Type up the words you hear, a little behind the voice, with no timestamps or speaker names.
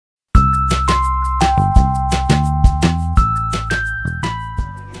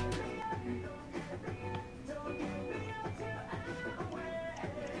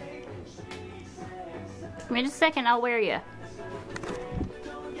me just a second, I'll wear you.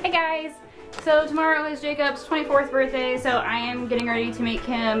 Hey guys! So tomorrow is Jacob's 24th birthday, so I am getting ready to make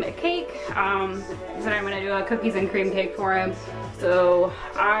him a cake. I said I'm gonna do a cookies and cream cake for him. So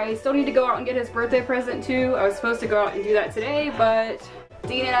I still need to go out and get his birthday present too. I was supposed to go out and do that today, but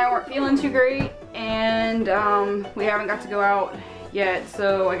Dean and I weren't feeling too great, and we haven't got to go out yet,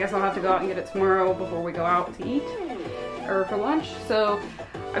 so I guess I'll have to go out and get it tomorrow before we go out to eat, or for lunch. So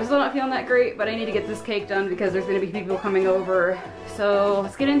I'm still not feeling that great, but I need to get this cake done because there's gonna be people coming over. So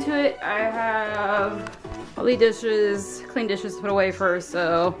let's get into it. I have all the dishes, clean dishes to put away first,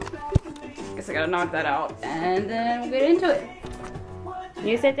 so I guess I gotta knock that out, and then we'll get into it.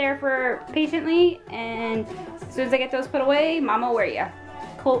 You sit there for patiently, and as soon as I get those put away, Mama will wear ya.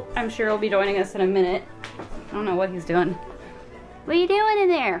 Colt, I'm sure, will be joining us in a minute. I don't know what he's doing. What are you doing in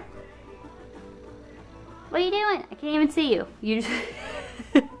there? What are you doing? I can't even see you. You just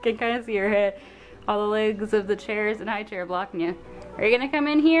can kind of see your head. All the legs of the chairs and high chair blocking you. Are you gonna come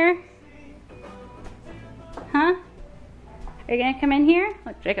in here? Huh? Are you gonna come in here?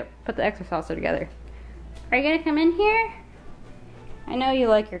 Look, Jacob, put the extra salsa together. Are you gonna come in here? I know you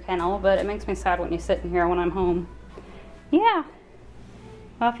like your kennel, but it makes me sad when you sit in here when I'm home. Yeah.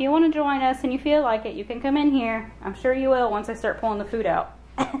 Well, if you want to join us and you feel like it, you can come in here. I'm sure you will once I start pulling the food out.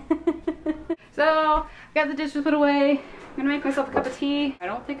 So, I got the dishes put away. I'm gonna make myself a cup of tea. I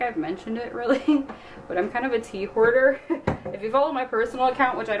don't think I've mentioned it really, but I'm kind of a tea hoarder. If you follow my personal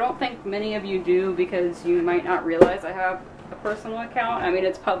account, which I don't think many of you do because you might not realize I have a personal account. I mean,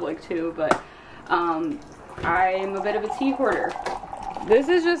 it's public too, but I'm a bit of a tea hoarder. This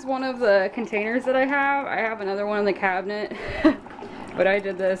is just one of the containers that I have. I have another one in the cabinet. But I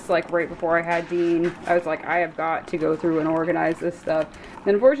did this like right before I had Dean. I was like, I have got to go through and organize this stuff.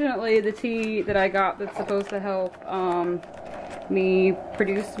 And unfortunately, the tea that I got that's supposed to help me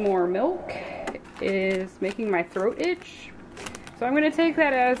produce more milk is making my throat itch. So I'm going to take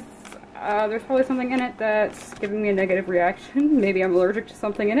that as there's probably something in it that's giving me a negative reaction. Maybe I'm allergic to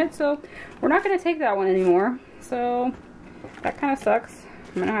something in it. So we're not going to take that one anymore. So that kind of sucks.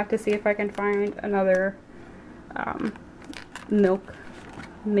 I'm going to have to see if I can find another milk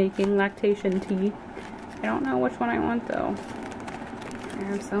making lactation tea. I don't know which one I want though. I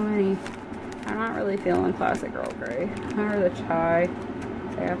have so many. I'm not really feeling classic Earl Grey or the chai.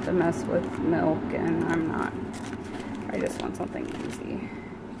 I have to mess with milk and I'm not. I just want something easy.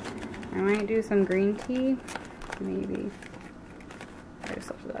 I might do some green tea. Maybe. I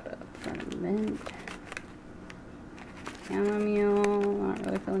just looked that up. Mint. Chamomile. Not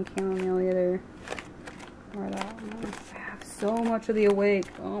really feeling chamomile either. Or that one. I have so much of the Awake.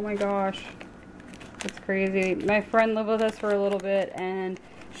 Oh my gosh. It's crazy. My friend lived with us for a little bit and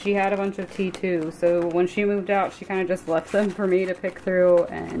she had a bunch of tea too. So when she moved out, she kind of just left them for me to pick through,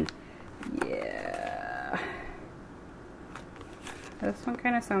 and yeah. This one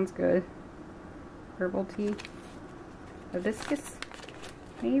kind of sounds good. Herbal tea. Hibiscus,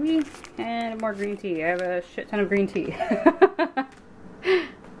 maybe? And more green tea. I have a shit ton of green tea.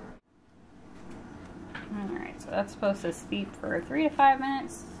 Alright, so that's supposed to steep for 3 to 5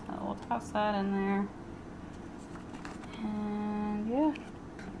 minutes. So we'll toss that in there. And yeah.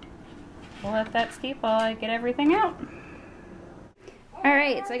 We'll let that steep while I get everything out.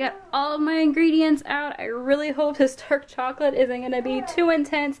 Alright, so I got all of my ingredients out. I really hope this dark chocolate isn't going to be too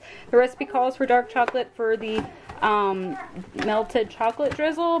intense. The recipe calls for dark chocolate for the melted chocolate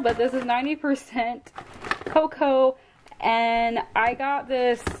drizzle, but this is 90% cocoa, and I got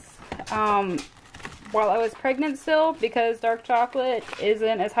this while I was pregnant still because dark chocolate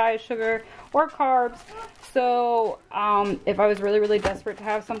isn't as high as sugar or carbs. So if I was really desperate to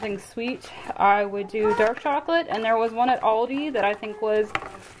have something sweet, I would do dark chocolate, and there was one at Aldi that I think was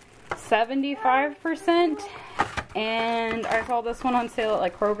 75%, and I saw this one on sale at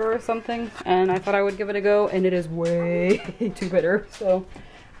like Kroger or something, and I thought I would give it a go, and it is way too bitter, so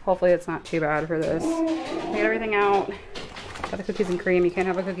hopefully it's not too bad for this. I got everything out. Got the cookies and cream. You can't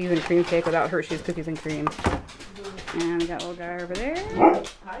have a cookies and cream cake without Hershey's cookies and cream. And we got a little guy over there.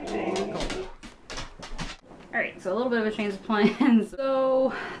 Alright, so a little bit of a change of plans.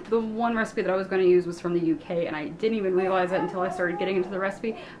 So the one recipe that I was going to use was from the UK, and I didn't even realize it until I started getting into the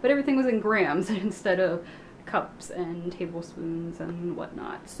recipe, but everything was in grams instead of cups and tablespoons and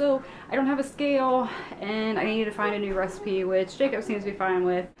whatnot. So I don't have a scale, and I needed to find a new recipe, which Jacob seems to be fine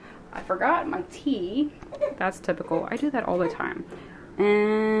with. I forgot my tea. That's typical. I do that all the time.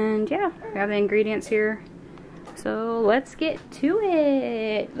 And yeah, we have the ingredients here. So let's get to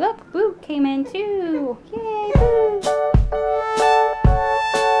it. Look, Boo came in too. Yay, Boo!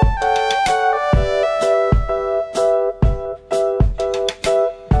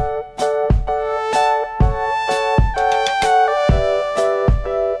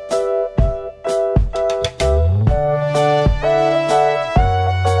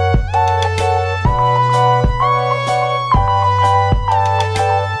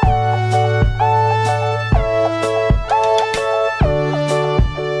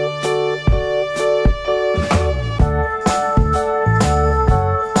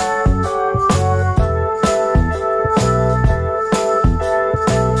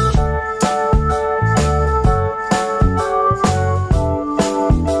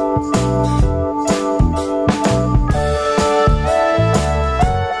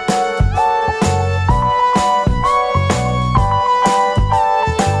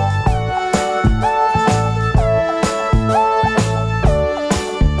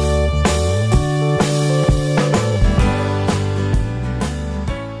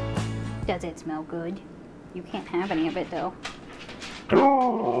 good. You can't have any of it though.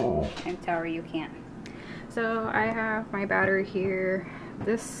 I'm sorry, you can't. So I have my batter here.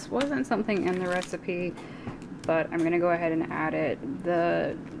 This wasn't something in the recipe, but I'm gonna go ahead and add it.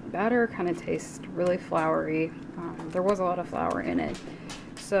 The batter kind of tastes really floury. There was a lot of flour in it.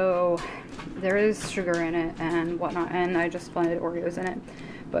 So there is sugar in it and whatnot, and I just blended Oreos in it.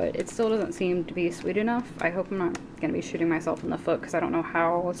 But it still doesn't seem to be sweet enough. I hope I'm not going to be shooting myself in the foot because I don't know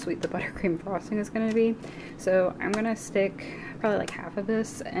how sweet the buttercream frosting is going to be. So I'm going to stick probably like half of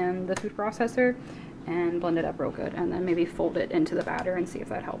this in the food processor and blend it up real good, and then maybe fold it into the batter and see if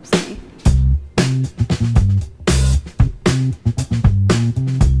that helps me.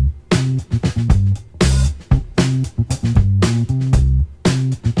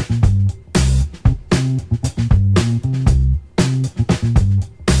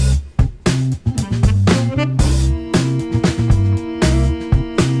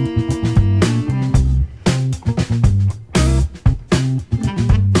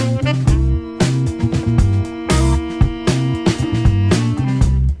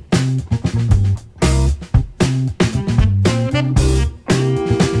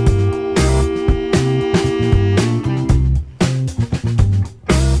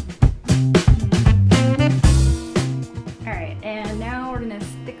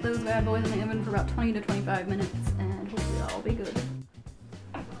 Boys in the oven for about 20 to 25 minutes, and hopefully that'll be good.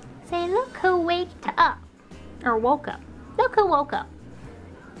 Say, look who waked up. Or woke up. Look who woke up.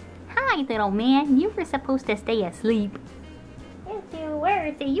 Hi, little man. You were supposed to stay asleep. Yes, you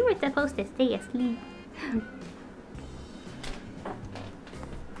were. Say, you were supposed to stay asleep.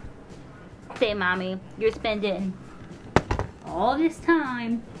 Say, Mommy, you're spending all this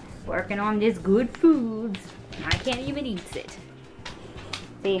time working on this good foods. I can't even eat it.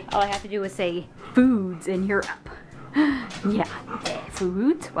 See, all I have to do is say foods and you're up. Yeah,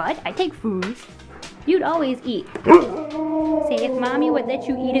 foods? What? I take foods. You'd always eat. Say, if Mommy would let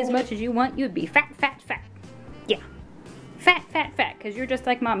you eat as much as you want, you'd be fat, fat, fat. Yeah. Fat, fat, fat, because you're just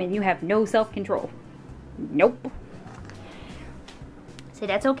like Mommy and you have no self-control. Nope. Say,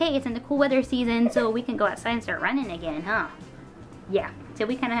 that's okay. It's in the cool weather season, so we can go outside and start running again, huh? Yeah. So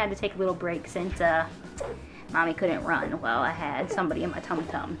we kind of had to take a little break since, Mommy couldn't run while I had somebody in my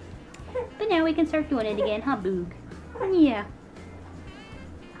tum-tum. But now we can start doing it again, huh, Boog? Yeah.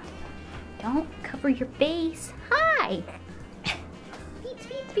 Don't cover your face. Hi! Feet,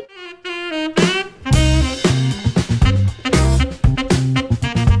 feet, feet.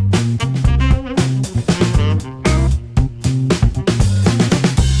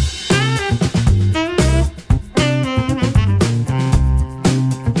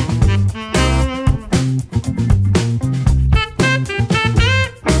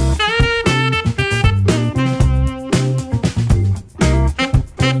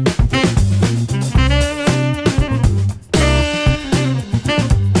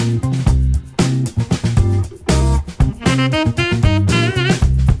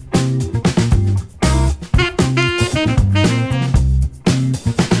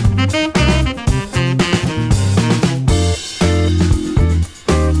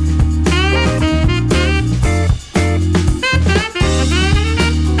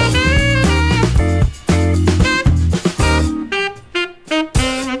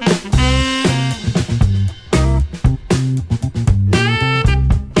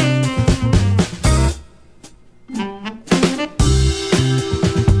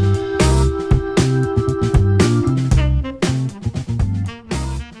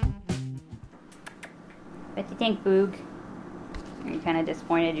 What do you think, Boog? Are you kind of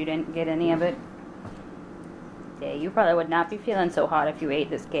disappointed you didn't get any of it? Yeah, you probably would not be feeling so hot if you ate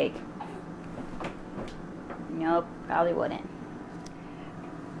this cake. Nope, probably wouldn't.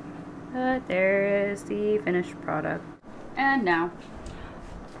 But there is the finished product. And now,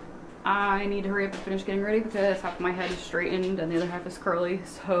 I need to hurry up and finish getting ready because half of my head is straightened and the other half is curly.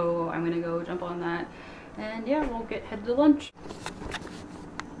 So I'm gonna go jump on that. And yeah, we'll head to lunch.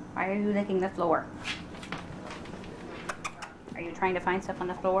 Why are you licking the floor? Are you trying to find stuff on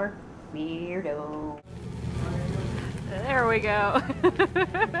the floor? Weirdo. There we go.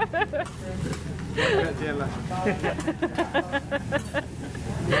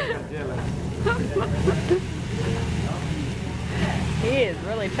 He is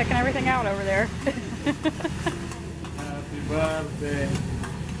really checking everything out over there. Happy birthday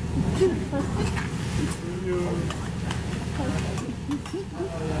to you.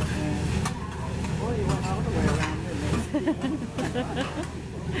 Oh, you went all the way around, didn't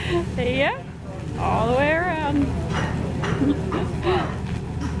you? Yeah, all the way around.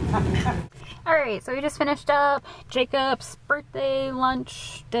 Alright, so we just finished up Jacob's birthday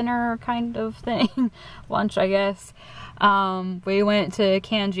lunch, dinner kind of thing. Lunch, I guess. We went to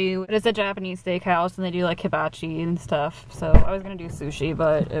Kanji. It's a Japanese steakhouse and they do like hibachi and stuff. So I was gonna do sushi,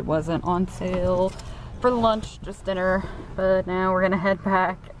 but it wasn't on sale for lunch, just dinner. But now we're gonna head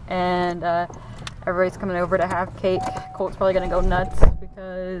back and everybody's coming over to have cake. Colt's probably gonna go nuts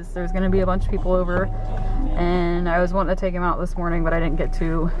because there's gonna be a bunch of people over. And I was wanting to take him out this morning, but I didn't get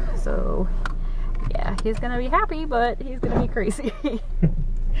to. So yeah, he's gonna be happy, but he's gonna be crazy.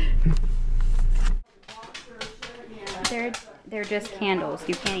 They're just candles.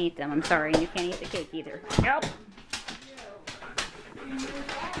 You can't eat them. I'm sorry. You can't eat the cake either. Nope.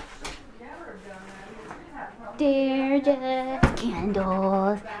 They're just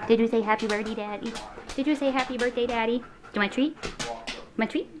candles. Did you say happy birthday, Daddy? Did you say happy birthday, Daddy? Do you want a treat? Want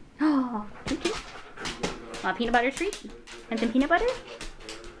a treat? Oh, treat. Want a peanut butter treat? And some peanut butter?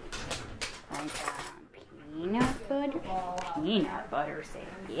 And some peanut butter? Peanut butter. Say,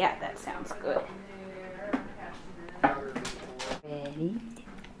 yeah, that sounds good. Ready?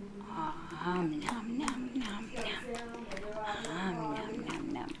 Nom nom nom nom nom. Nom nom nom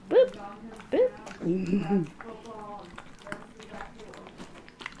nom. Boop boop.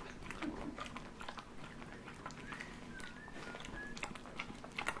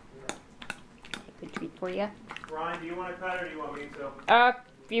 Good treat for you. Ryan, do you want to cut or do you want me to?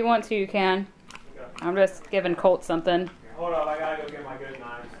 If you want to, you can. Okay. I'm just giving Colt something. Hold up, I gotta go get my good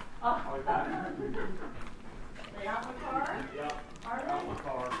knives. I'll be back. Yep. Out my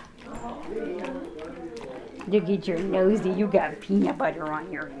car. Look at your nosy. You got peanut butter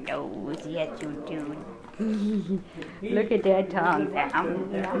on your nose. Yes, you do. Look at that tongue.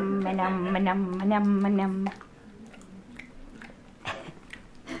 Nom, nom, nom, nom, nom.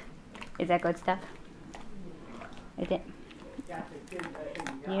 Is that good stuff? Is it?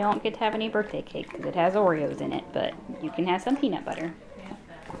 You don't get to have any birthday cake because it has Oreos in it, but you can have some peanut butter.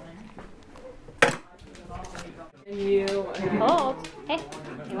 Hold. Hey,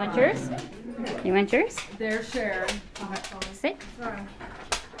 you want yours? You want yours? They're sharing. Sit.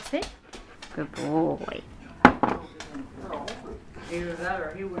 Sit. Good boy. Either that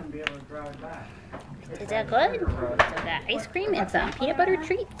or he wouldn't be able to drive back. Is that good? So got ice cream and some peanut butter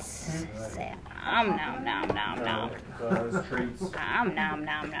treats. Say, nom nom nom nom. Those treats. Nom nom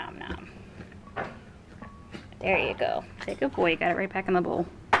nom nom nom. There you go. Say, good boy. You got it right back in the bowl.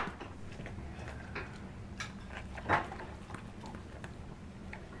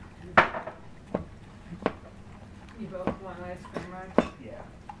 You both want ice cream, right? Yeah.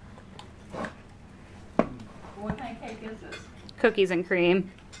 What kind of cake is this? Cookies and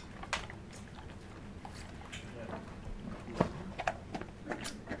cream.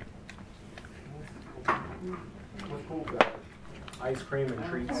 What's cool about it? Ice cream and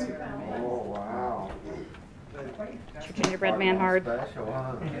treats. Oh, wow. It's your gingerbread man hard. Special,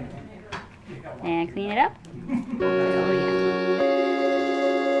 huh? And clean it up. Oh, yeah.